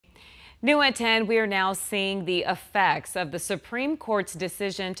New at 10, we are now seeing the effects of the Supreme Court's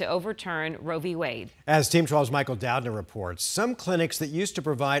decision to overturn Roe v. Wade. As Team 12's Michael Doudna reports, some clinics that used to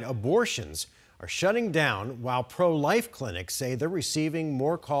provide abortions are shutting down, while pro-life clinics say they're receiving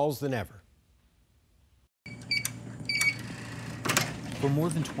more calls than ever. For more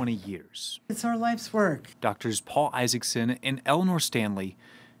than 20 years, it's our life's work. Doctors Paul Isaacson and Eleanor Stanley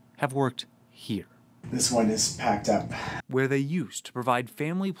have worked here. This one is packed up. Where they used to provide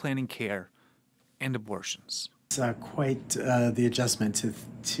family planning care and abortions. It's quite the adjustment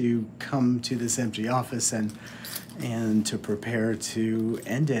to come to this empty office and to prepare to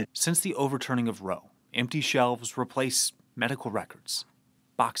end it. Since the overturning of Roe, empty shelves replace medical records,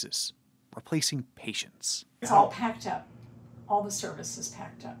 boxes replacing patients. It's all packed up. All the services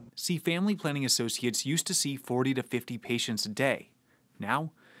packed up. See, family planning associates used to see 40 to 50 patients a day.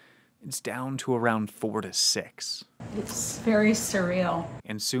 Now, it's down to around 4 to 6. It's very surreal.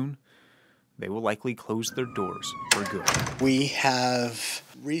 And soon, they will likely close their doors for good. We have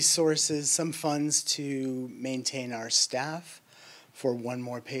resources, some funds to maintain our staff for one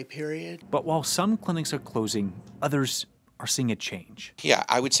more pay period. But while some clinics are closing, others are seeing a change. Yeah,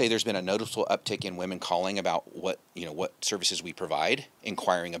 I would say there's been a noticeable uptick in women calling about what services we provide,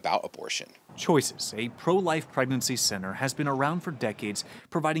 inquiring about abortion. Choices, a pro-life pregnancy center, has been around for decades,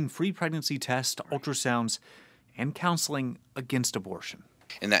 providing free pregnancy tests, ultrasounds, and counseling against abortion.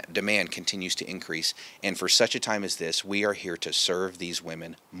 And that demand continues to increase. And for such a time as this, we are here to serve these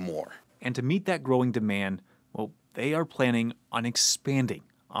women more. And to meet that growing demand, well, they are planning on expanding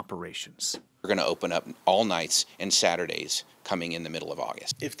operations. We're going to open up all nights and Saturdays coming in the middle of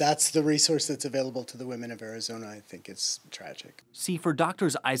August. If that's the resource that's available to the women of Arizona, I think it's tragic. See, for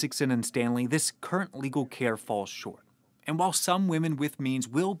Doctors Isaacson and Stanley, this current legal care falls short. And while some women with means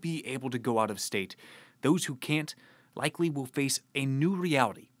will be able to go out of state, those who can't likely will face a new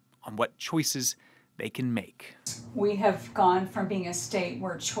reality on what choices they can make. We have gone from being a state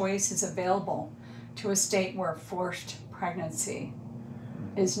where choice is available to a state where forced pregnancy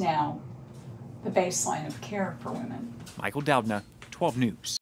is now the baseline of care for women. Michael Doudna, 12 News.